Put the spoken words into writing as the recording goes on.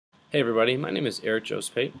Hey everybody, my name is Eric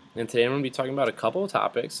Josupait, and today I'm going to be talking about a couple of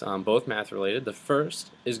topics, both math related. The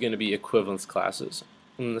first is going to be equivalence classes,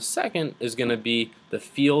 and the second is going to be the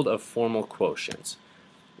field of formal quotients.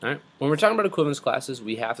 Alright, when we're talking about equivalence classes,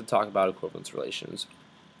 we have to talk about equivalence relations.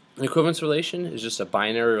 An equivalence relation is just a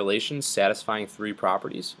binary relation satisfying three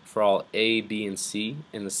properties for all A, B, and C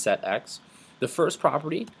in the set X. The first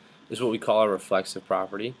property is what we call a reflexive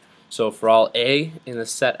property. So for all A in the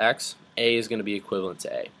set X, A is going to be equivalent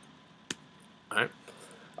to A. Alright.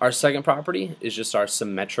 Our second property is just our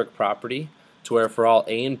symmetric property, to where for all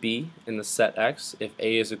A and B in the set X, if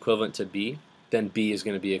A is equivalent to B, then B is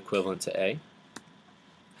going to be equivalent to A.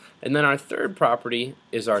 And then our third property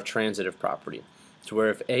is our transitive property, to where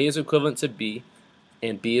if A is equivalent to B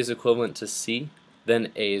and B is equivalent to C, then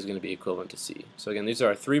A is going to be equivalent to C. So again, these are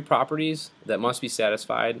our three properties that must be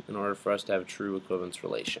satisfied in order for us to have a true equivalence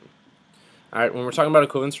relation. Alright, when we're talking about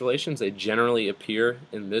equivalence relations, they generally appear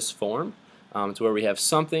in this form. To where we have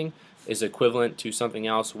something is equivalent to something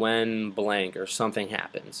else when blank or something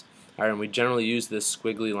happens. Alright, and we generally use this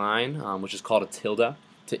squiggly line, which is called a tilde,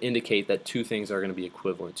 to indicate that two things are going to be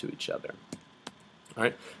equivalent to each other.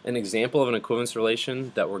 Alright, an example of an equivalence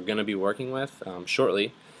relation that we're going to be working with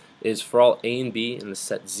shortly is for all A and B in the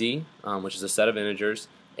set Z, which is a set of integers.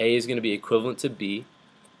 A is going to be equivalent to B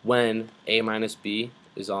when A minus B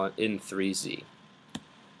is in 3Z.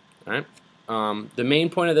 Alright. The main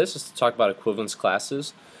point of this is to talk about equivalence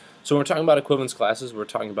classes. So when we're talking about equivalence classes, we're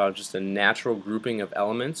talking about just a natural grouping of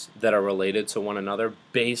elements that are related to one another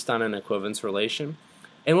based on an equivalence relation.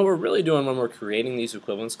 And what we're really doing when we're creating these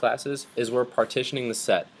equivalence classes is we're partitioning the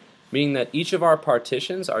set, meaning that each of our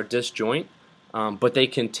partitions are disjoint, but they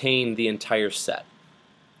contain the entire set.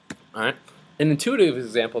 Alright? An intuitive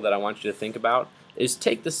example that I want you to think about is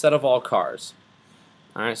take the set of all cars.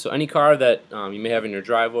 Alright, so any car that you may have in your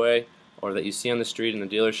driveway, or that you see on the street in the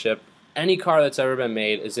dealership, any car that's ever been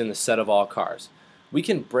made is in the set of all cars. We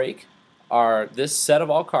can break this set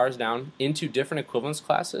of all cars down into different equivalence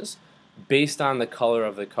classes based on the color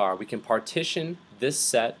of the car. We can partition this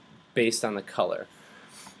set based on the color.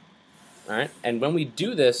 Alright, and when we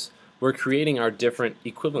do this, we're creating our different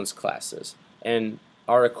equivalence classes. And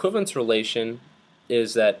our equivalence relation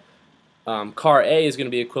is that car A is going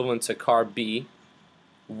to be equivalent to car B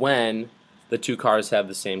when the two cars have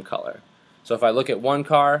the same color. So if I look at one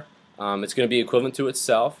car, it's going to be equivalent to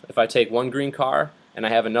itself. If I take one green car and I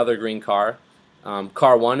have another green car,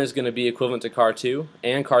 car 1 is going to be equivalent to car 2,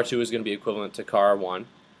 and car 2 is going to be equivalent to car 1.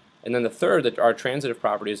 And then the third, our transitive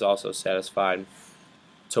property is also satisfied,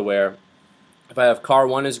 to where if I have car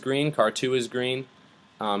 1 is green, car 2 is green,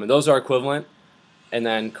 and those are equivalent, and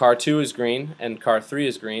then car 2 is green and car 3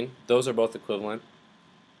 is green, those are both equivalent.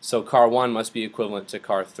 So car 1 must be equivalent to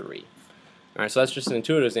car 3. Alright, so that's just an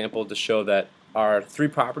intuitive example to show that our three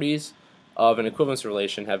properties of an equivalence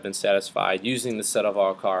relation have been satisfied using the set of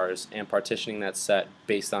all cars and partitioning that set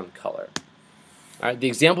based on color. Alright, the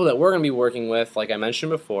example that we're going to be working with, like I mentioned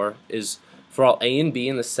before, is for all A and B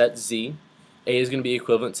in the set Z. A is going to be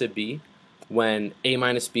equivalent to B when A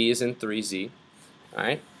minus B is in 3Z.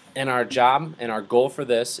 Alright, and our job and our goal for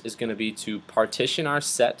this is going to be to partition our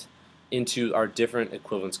set into our different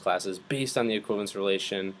equivalence classes based on the equivalence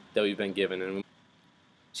relation that we've been given.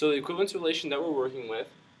 So the equivalence relation that we're working with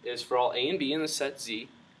is for all A and B in the set Z.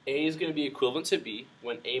 A is going to be equivalent to B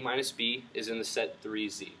when A minus B is in the set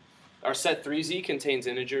 3Z. Our set 3Z contains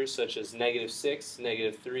integers such as -6,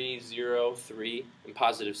 -3, 0, 3, and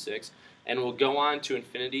 +6, and will go on to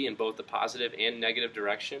infinity in both the positive and negative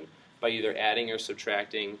direction by either adding or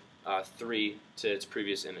subtracting 3 to its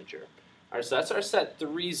previous integer. Alright, so that's our set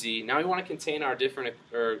 3Z. Now we want to contain our different,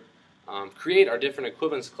 create our different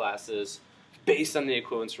equivalence classes based on the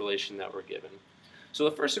equivalence relation that we're given. So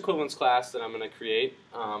the first equivalence class that I'm going to create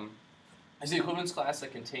is the equivalence class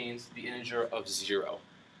that contains the integer of 0.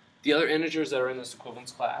 The other integers that are in this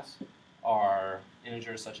equivalence class are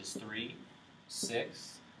integers such as 3,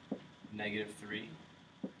 6, -3,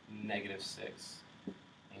 -6,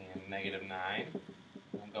 and -9.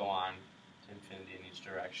 We'll go on to infinity in each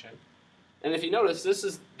direction. And if you notice,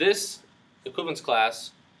 this equivalence class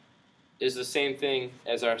is the same thing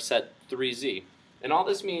as our set 3Z. And all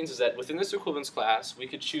this means is that within this equivalence class, we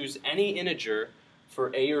could choose any integer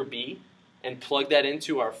for A or B and plug that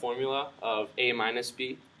into our formula of A minus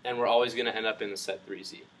B, and we're always going to end up in the set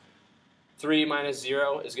 3Z. 3 minus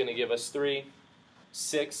 0 is going to give us 3.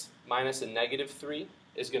 6 minus a -3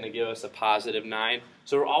 is going to give us a +9.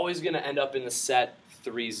 So we're always going to end up in the set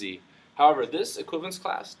 3Z. However, this equivalence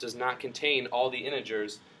class does not contain all the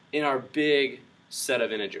integers in our big set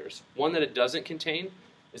of integers. One that it doesn't contain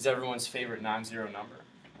is everyone's favorite non-zero number,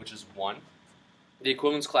 which is 1. The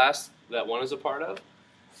equivalence class that 1 is a part of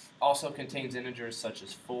also contains integers such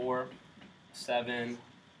as 4, 7,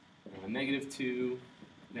 -2,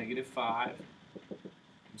 -5,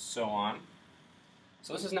 and so on.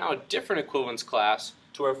 So this is now a different equivalence class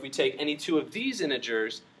to where if we take any two of these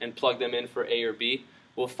integers and plug them in for a or b,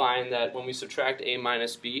 we'll find that when we subtract a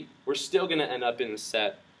minus b, we're still going to end up in the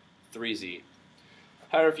set 3z.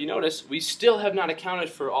 However, if you notice, we still have not accounted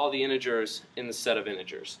for all the integers in the set of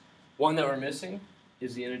integers. One that we're missing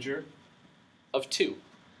is the integer of 2.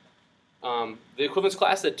 The equivalence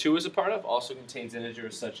class that 2 is a part of also contains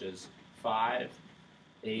integers such as 5,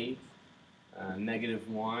 8,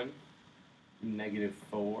 -1,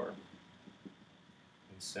 -4,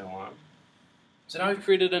 and so on. So now we've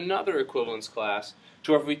created another equivalence class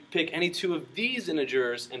to where if we pick any two of these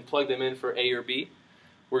integers and plug them in for a or b,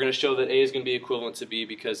 we're going to show that a is going to be equivalent to b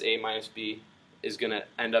because a minus b is going to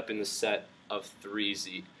end up in the set of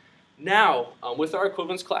 3z. Now, with our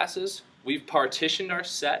equivalence classes, we've partitioned our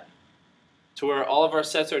set to where all of our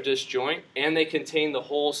sets are disjoint and they contain the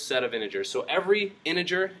whole set of integers. So every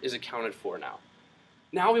integer is accounted for now.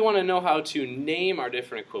 Now we want to know how to name our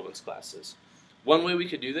different equivalence classes. One way we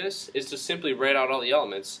could do this is to simply write out all the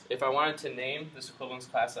elements. If I wanted to name this equivalence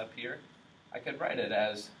class up here, I could write it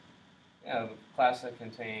as a class that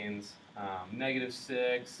contains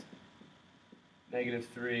 -6,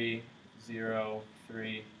 -3, 0,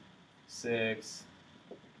 3, 6,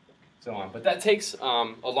 so on. But that takes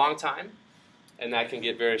a long time, and that can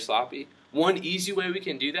get very sloppy. One easy way we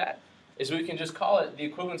can do that is we can just call it the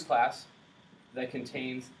equivalence class that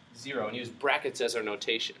contains 0 and use brackets as our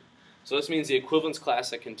notation. So this means the equivalence class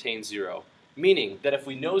that contains 0, meaning that if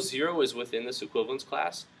we know 0 is within this equivalence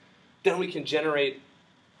class, then we can generate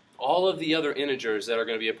all of the other integers that are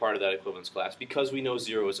going to be a part of that equivalence class because we know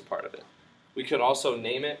 0 is a part of it. We could also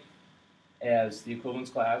name it as the equivalence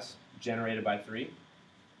class generated by 3,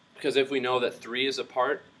 because if we know that 3 is a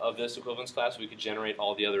part of this equivalence class, we could generate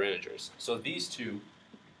all the other integers. So these two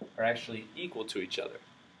are actually equal to each other.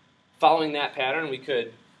 Following that pattern, we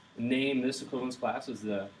could name this equivalence class as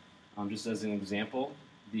the, just as an example,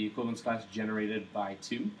 the equivalence class generated by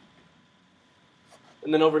 2.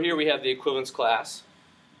 And then over here we have the equivalence class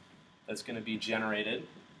that's going to be generated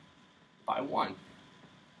by 1.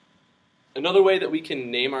 Another way that we can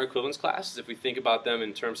name our equivalence class is if we think about them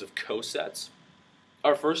in terms of cosets.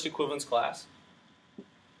 Our first equivalence class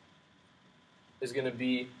is going to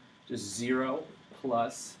be just 0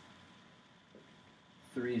 plus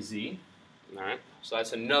 3z. All right, so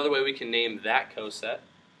that's another way we can name that coset.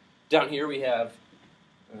 Down here we have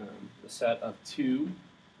the set of 2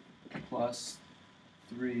 plus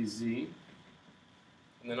 3z.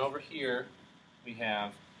 And then over here we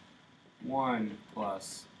have 1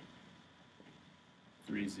 plus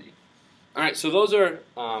 3z. All right, so those are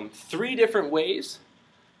 3 different ways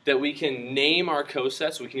that we can name our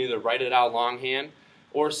cosets. We can either write it out longhand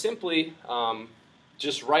or simply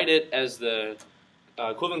just write it as the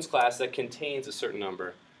equivalence class that contains a certain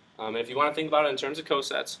number. If you want to think about it in terms of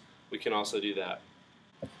cosets, we can also do that.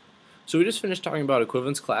 So we just finished talking about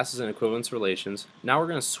equivalence classes and equivalence relations. Now we're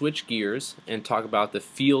going to switch gears and talk about the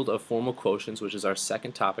field of formal quotients, which is our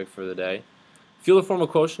second topic for the day. Field of formal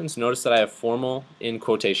quotients, notice that I have formal in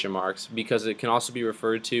quotation marks because it can also be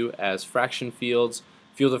referred to as fraction fields,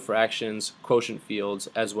 field of fractions, quotient fields,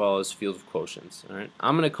 as well as field of quotients. All right?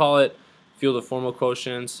 I'm going to call it field of formal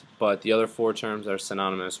quotients, but the other 4 terms are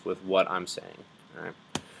synonymous with what I'm saying. All right?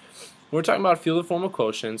 When we're talking about field of formal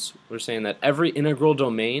quotients, we're saying that every integral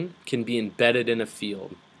domain can be embedded in a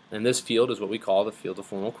field, and this field is what we call the field of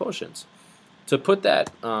formal quotients. To put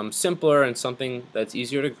that simpler and something that's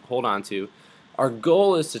easier to hold on to, our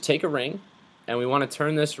goal is to take a ring and we want to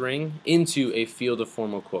turn this ring into a field of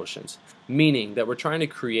formal quotients, meaning that we're trying to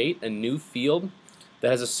create a new field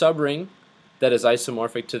that has a subring that is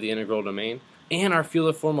isomorphic to the integral domain, and our field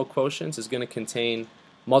of formal quotients is going to contain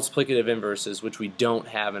multiplicative inverses, which we don't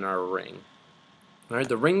have in our ring. All right,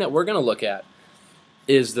 the ring that we're going to look at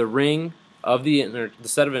is the ring of the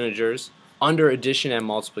set of integers under addition and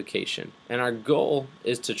multiplication, and our goal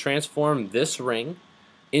is to transform this ring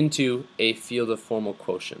into a field of formal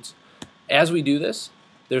quotients. As we do this,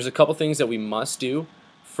 there's a couple things that we must do.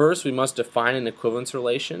 First, we must define an equivalence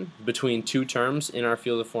relation between 2 terms in our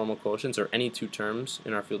field of formal quotients, or any 2 terms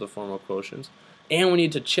in our field of formal quotients. And we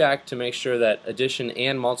need to check to make sure that addition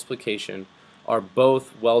and multiplication are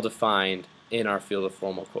both well defined in our field of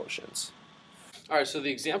formal quotients. Alright, so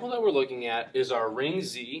the example that we're looking at is our ring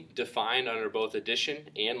Z defined under both addition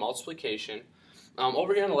and multiplication.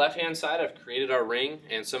 Over here on the left-hand side, I've created our ring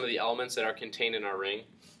and some of the elements that are contained in our ring,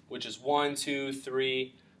 which is 1, 2,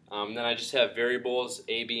 3, Then I just have variables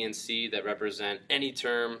A, B, and C that represent any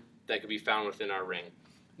term that could be found within our ring.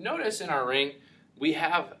 Notice in our ring we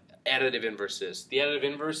have additive inverses. The additive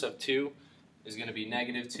inverse of 2 is going to be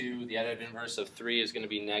 -2. The additive inverse of 3 is going to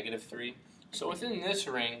be -3. So within this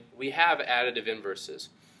ring we have additive inverses.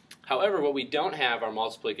 However, what we don't have are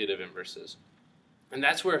multiplicative inverses. And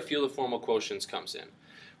that's where a field of formal quotients comes in.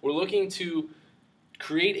 We're looking to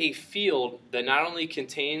create a field that not only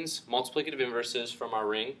contains multiplicative inverses from our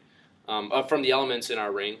ring, from the elements in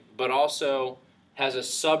our ring, but also has a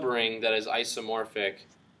subring that is isomorphic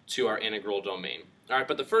to our integral domain. All right,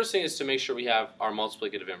 but the first thing is to make sure we have our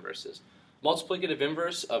multiplicative inverses. Multiplicative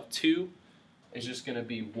inverse of 2 is just going to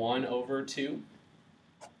be 1 over 2.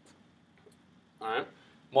 All right.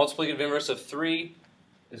 Multiplicative inverse of 3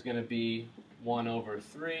 is going to be 1 over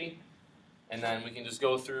 3. And then we can just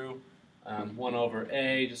go through 1 over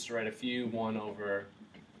A, just to write a few, 1 over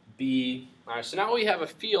B. All right, so now we have a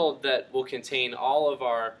field that will contain all of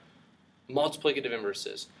our multiplicative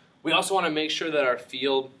inverses. We also want to make sure that our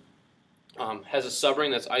field has a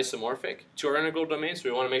subring that's isomorphic to our integral domain, so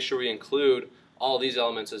we want to make sure we include all these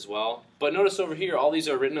elements as well. But notice over here, all these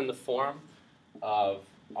are written in the form of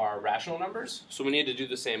our rational numbers, so we need to do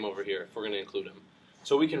the same over here if we're going to include them.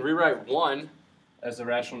 So we can rewrite 1 as the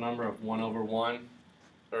rational number of 1 over 1,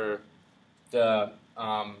 or the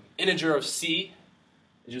integer of C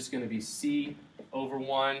is just going to be C over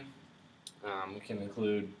 1. We can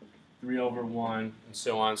include 3 over 1, and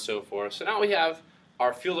so on and so forth. So now we have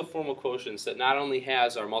our field of formal quotients that not only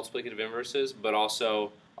has our multiplicative inverses, but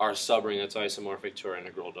also our subring that's isomorphic to our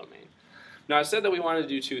integral domain. Now I said that we wanted to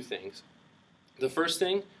do two things. The first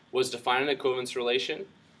thing was define an equivalence relation.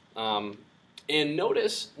 And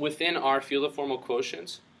notice within our field of formal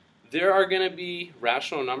quotients, there are going to be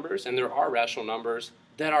rational numbers, and there are rational numbers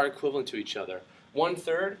that are equivalent to each other.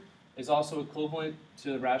 1/3 is also equivalent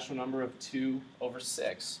to the rational number of 2 over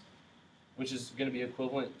 6, which is going to be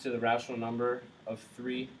equivalent to the rational number of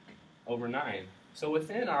 3 over 9. So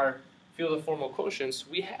within our field of formal quotients,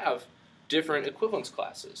 we have different equivalence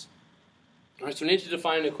classes. All right, so we need to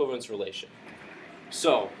define an equivalence relation.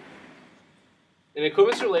 So, an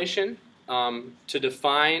equivalence relation, to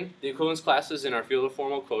define the equivalence classes in our field of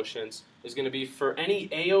formal quotients, is going to be for any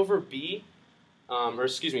A over B,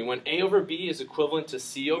 when A over B is equivalent to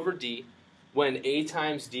C over D, when A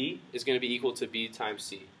times D is going to be equal to B times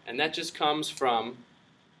C. And that just comes from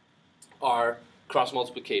our cross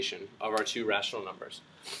multiplication of our two rational numbers.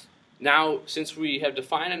 Now, since we have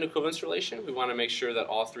defined an equivalence relation, we want to make sure that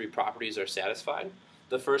all three properties are satisfied.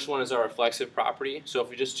 The first one is our reflexive property. So if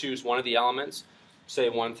we just choose one of the elements, say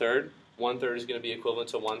 1/3, 1/3 is going to be equivalent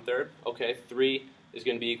to 1/3. Okay, 3 is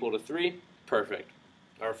going to be equal to 3. Perfect.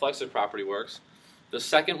 Our reflexive property works. The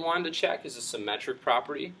second one to check is a symmetric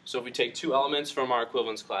property. So if we take two elements from our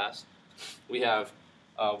equivalence class, we have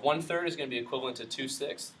 1/3 is going to be equivalent to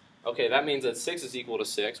 2/6. Okay, that means that 6 is equal to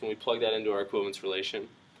 6 when we plug that into our equivalence relation.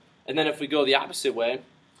 And then if we go the opposite way,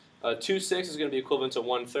 2/6 is going to be equivalent to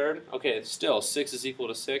 1/3. Okay, still 6 is equal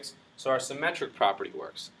to 6, so our symmetric property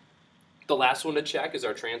works. The last one to check is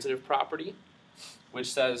our transitive property, which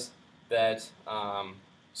says that,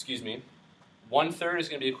 1/3 is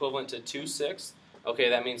going to be equivalent to 2/6. Okay,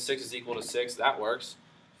 that means 6 is equal to 6. That works.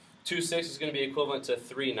 2/6 is going to be equivalent to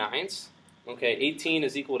 3/9. Okay, 18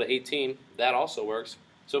 is equal to 18. That also works.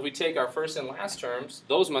 So if we take our first and last terms,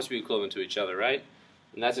 those must be equivalent to each other, right?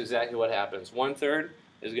 And that's exactly what happens. 1/3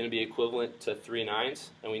 is going to be equivalent to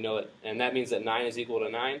 3/9, and we know it, and that means that 9 is equal to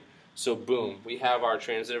 9. So boom, we have our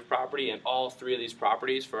transitive property, and all three of these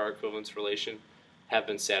properties for our equivalence relation have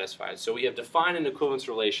been satisfied. So we have defined an equivalence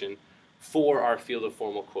relation for our field of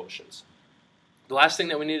formal quotients. The last thing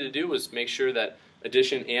that we need to do is make sure that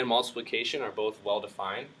addition and multiplication are both well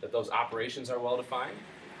defined, that those operations are well defined.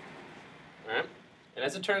 All right? And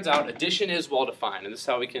as it turns out, addition is well defined, and this is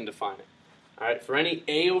how we can define it. All right, for any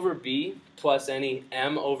A over B plus any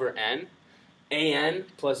M over N, AN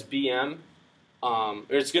plus BM,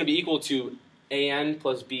 it's going to be equal to AN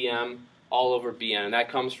plus BM all over BN, and that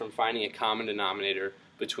comes from finding a common denominator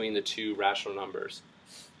between the two rational numbers.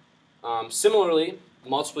 Similarly,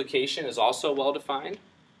 multiplication is also well defined.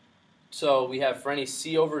 So we have for any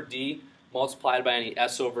C over D multiplied by any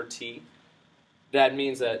S over T, that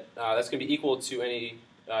means that that's going to be equal to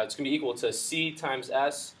it's going to be equal to C times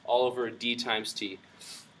S all over D times T.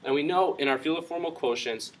 And we know in our field of formal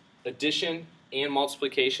quotients, addition and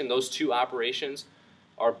multiplication, those two operations,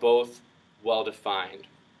 are both well defined.